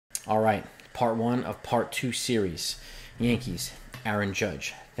All right, part one of part two series. Yankees, Aaron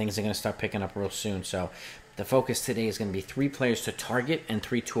Judge. Things are going to start picking up real soon. So the focus today is going to be 3 players to target and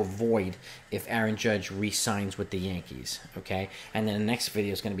 3 to avoid if Aaron Judge re-signs with the Yankees. Okay, and then the next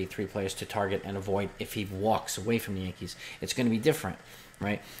video is going to be 3 players to target and avoid if he walks away from the Yankees. It's going to be different,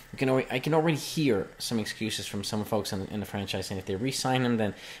 right? I can already hear some excuses from some folks in the franchise saying if they re-sign him,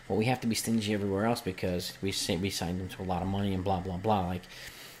 then well, we have to be stingy everywhere else because we signed him to a lot of money and blah blah blah. Like,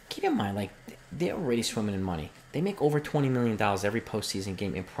 keep in mind, like, they're already swimming in money. They make over $20 million every postseason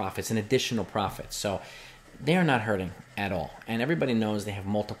game in profits, in additional profits. So they are not hurting at all. And everybody knows they have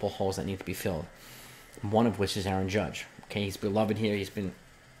multiple holes that need to be filled, one of which is Aaron Judge. Okay, he's beloved here. He's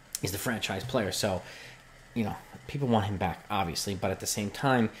the franchise player. So, you know, people want him back, obviously. But at the same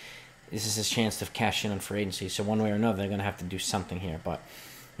time, this is his chance to cash in on free agency. So one way or another, they're going to have to do something here. But,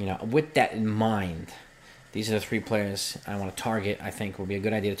 you know, with that in mind, these are the 3 players I want to target. I think would be a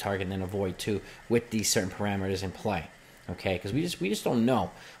good idea to target and then avoid too, with these certain parameters in play. Okay, because we just don't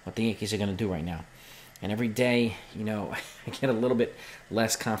know what the Yankees are going to do right now. And every day, you know, I get a little bit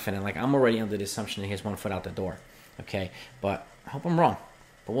less confident. Like, I'm already under the assumption that he has 1 foot out the door. Okay, but I hope I'm wrong.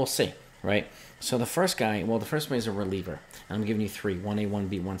 But we'll see, right? So the first guy, well, the first one is a reliever. And I'm giving you 3, 1A,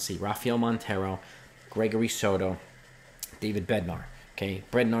 1B, 1C. Rafael Montero, Gregory Soto, David Bednar. Okay,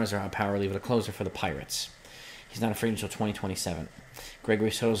 Bednar is our power reliever, the closer for the Pirates. He's not a free agent until 2027.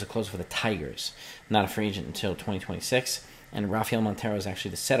 Gregory Soto is a closer for the Tigers, not a free agent until 2026. And Rafael Montero is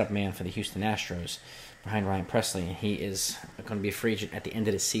actually the setup man for the Houston Astros behind Ryan Presley, and he is going to be a free agent at the end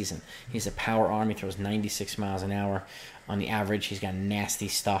of the season. He's a power arm. He throws 96 miles an hour on the average. He's got nasty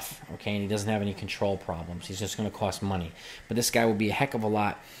stuff, okay, and he doesn't have any control problems. He's just going to cost money. But this guy will be a heck of a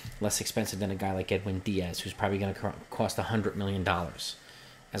lot less expensive than a guy like Edwin Diaz, who's probably going to cost $100 million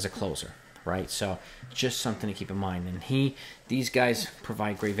as a closer. Right, so just something to keep in mind. And these guys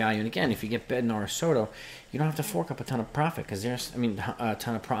provide great value. And again, if you get Bednar or Soto, you don't have to fork up a ton of profit because a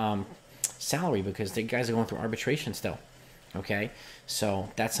ton of salary because the guys are going through arbitration still. Okay,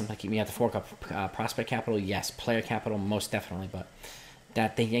 so that's something to keep. You have to fork up prospect capital, yes, player capital, most definitely. But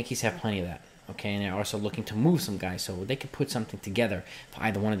that the Yankees have plenty of that. Okay, and they're also looking to move some guys, so they could put something together for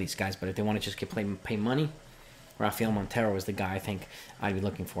either one of these guys. But if they want to just pay money, Rafael Montero is the guy I think I'd be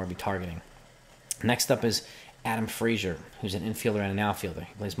looking for, I'd be targeting. Next up is Adam Frazier, who's an infielder and an outfielder.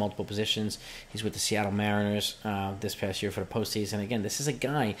 He plays multiple positions. He's with the Seattle Mariners this past year for the postseason. Again, this is a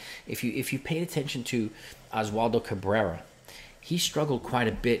guy, if you paid attention to Oswaldo Cabrera, he struggled quite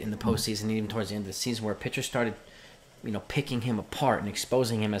a bit in the postseason, even towards the end of the season, where pitchers started, you know, picking him apart and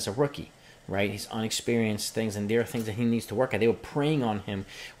exposing him as a rookie. Right, he's unexperienced things, and there are things that he needs to work at. They were preying on him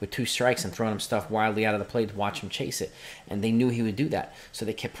with 2 strikes and throwing him stuff wildly out of the plate to watch him chase it, and they knew he would do that, so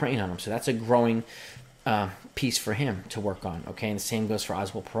they kept preying on him. So that's a growing piece for him to work on. Okay, and the same goes for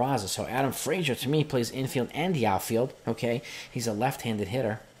Oswald Peraza. So Adam Frazier, to me, plays infield and the outfield. Okay, he's a left-handed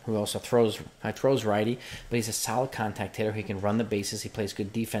hitter who also throws righty, but he's a solid contact hitter. He can run the bases. He plays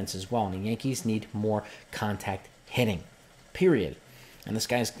good defense as well. And the Yankees need more contact hitting. Period. And this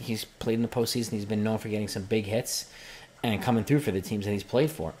guy's he's played in the postseason. He's been known for getting some big hits and coming through for the teams that he's played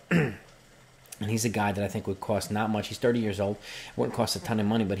for. And he's a guy that I think would cost not much. He's 30 years old. Wouldn't cost a ton of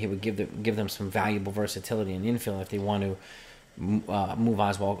money, but he would give them some valuable versatility in the infield if they want to move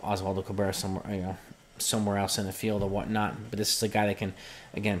Oswaldo Cabrera somewhere else in the field or whatnot. But this is a guy that can,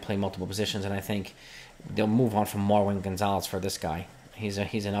 again, play multiple positions. And I think they'll move on from Marwin Gonzalez for this guy. He's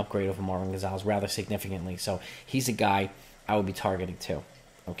an upgrade over Marwin Gonzalez rather significantly. So he's a guy I would be targeting too,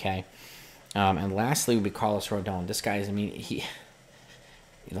 okay? And lastly would be Carlos Rodon. This guy is, I mean,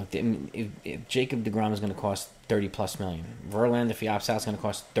 if Jacob deGrom is going to cost $30+ million, Verlander, if he opts out, is going to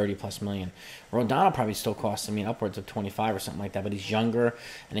cost $30+ million. Rodon will probably still cost, upwards of 25 or something like that. But he's younger,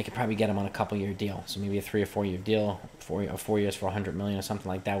 and they could probably get him on a couple-year deal. So maybe a 3 or 4 year deal, 4 years for $100 million or something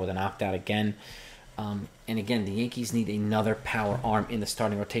like that, with an opt-out again. And again, the Yankees need another power arm in the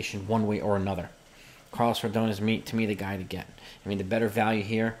starting rotation, one way or another. Carlos Rodon is, to me, the guy to get. The better value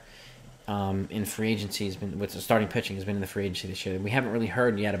here in free agency has been, with the starting pitching, has been in the free agency this year. We haven't really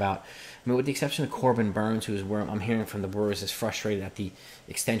heard yet about, with the exception of Corbin Burns, who is where I'm hearing from the Brewers is frustrated at the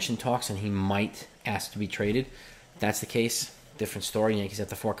extension talks, and he might ask to be traded. If that's the case, different story. Yankees have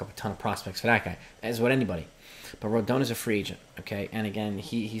to fork up a ton of prospects for that guy, as would anybody. But Rodon is a free agent, okay? And again,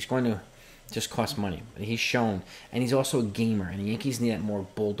 he's going to just cost money. But he's shown, and he's also a gamer, and the Yankees need that more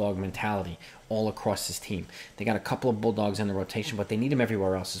bulldog mentality all across his team. They got a couple of bulldogs in the rotation, but they need him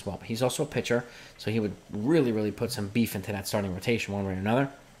everywhere else as well. But he's also a pitcher, so he would really, really put some beef into that starting rotation one way or another,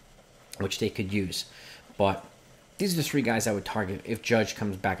 which they could use. But these are the 3 guys I would target if Judge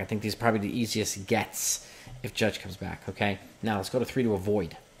comes back. I think these are probably the easiest gets if Judge comes back, okay? Now let's go to 3 to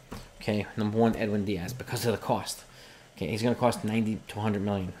avoid. Okay, number one, Edwin Diaz, because of the cost. Okay, he's going to cost 90 to 100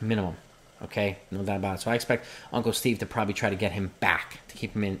 million minimum. Okay, no doubt about it. So I expect Uncle Steve to probably try to get him back to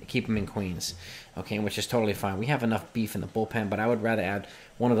keep him in Queens. Okay, which is totally fine. We have enough beef in the bullpen, but I would rather add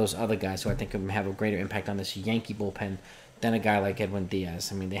one of those other guys who I think would have a greater impact on this Yankee bullpen than a guy like Edwin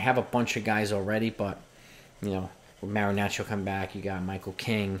Diaz. I mean, they have a bunch of guys already, but you know, with Marinaccio come back, you got Michael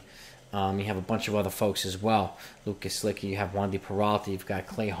King. You have a bunch of other folks as well. Lucas Licky, you have Wandy Peralta, you've got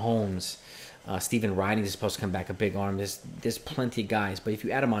Clay Holmes. Stephen Riding is supposed to come back, a big arm. There's plenty of guys. But if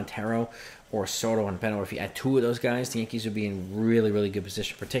you add a Montero or Soto and Beno, or if you add two of those guys, the Yankees would be in really, really good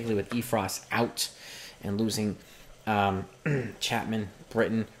position, particularly with Efros out and losing Chapman,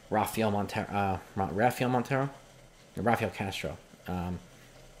 Britton, Rafael Castro.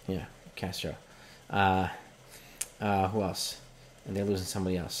 Castro. Who else? And they're losing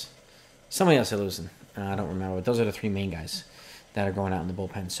somebody else. Somebody else they're losing. I don't remember. But those are the three main guys that are going out in the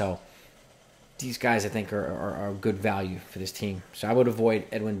bullpen. So these guys, I think, are good value for this team. So I would avoid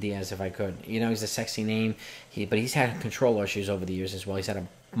Edwin Diaz if I could. You know, he's a sexy name, but he's had control issues over the years as well. He's had a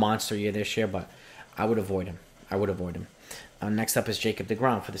monster year this year, but I would avoid him. Next up is Jacob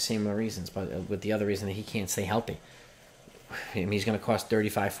deGrom for the same reasons, but with the other reason that he can't stay healthy. I mean, he's going to cost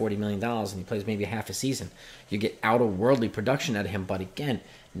 $35-40 million, and he plays maybe half a season. You get out-of-worldly production out of him, but again,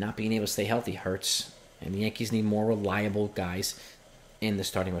 not being able to stay healthy hurts. And the Yankees need more reliable guys in the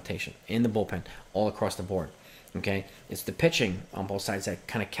starting rotation, in the bullpen, all across the board. Okay, it's the pitching on both sides that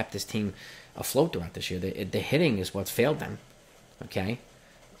kind of kept this team afloat throughout this year. The hitting is what's failed them. Okay,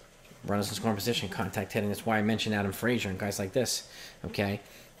 runners in scoring position, contact hitting. That's why I mentioned Adam Frazier and guys like this. Okay.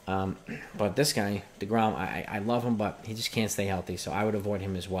 But this guy, deGrom, I love him, but he just can't stay healthy, so I would avoid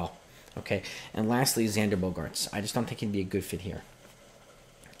him as well. Okay, and lastly, Xander Bogaerts. I just don't think he'd be a good fit here.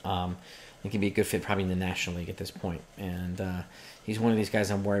 I think he'd be a good fit probably in the National League at this point. And he's one of these guys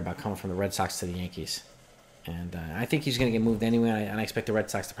I'm worried about coming from the Red Sox to the Yankees. And I think he's going to get moved anyway, and I expect the Red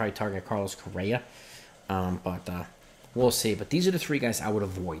Sox to probably target Carlos Correa. But we'll see. But these are the three guys I would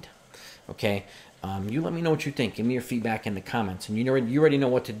avoid. Okay, you let me know what you think. Give me your feedback in the comments, and you already know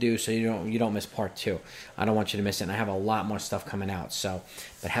what to do, so you don't miss part 2. I don't want you to miss it. And I have a lot more stuff coming out. So,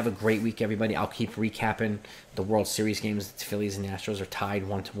 but have a great week, everybody. I'll keep recapping the World Series games. The Phillies and the Astros are tied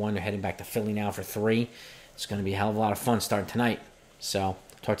 1-1. They're heading back to Philly now for 3. It's going to be a hell of a lot of fun starting tonight. So,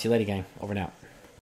 talk to you later, gang. Over and out.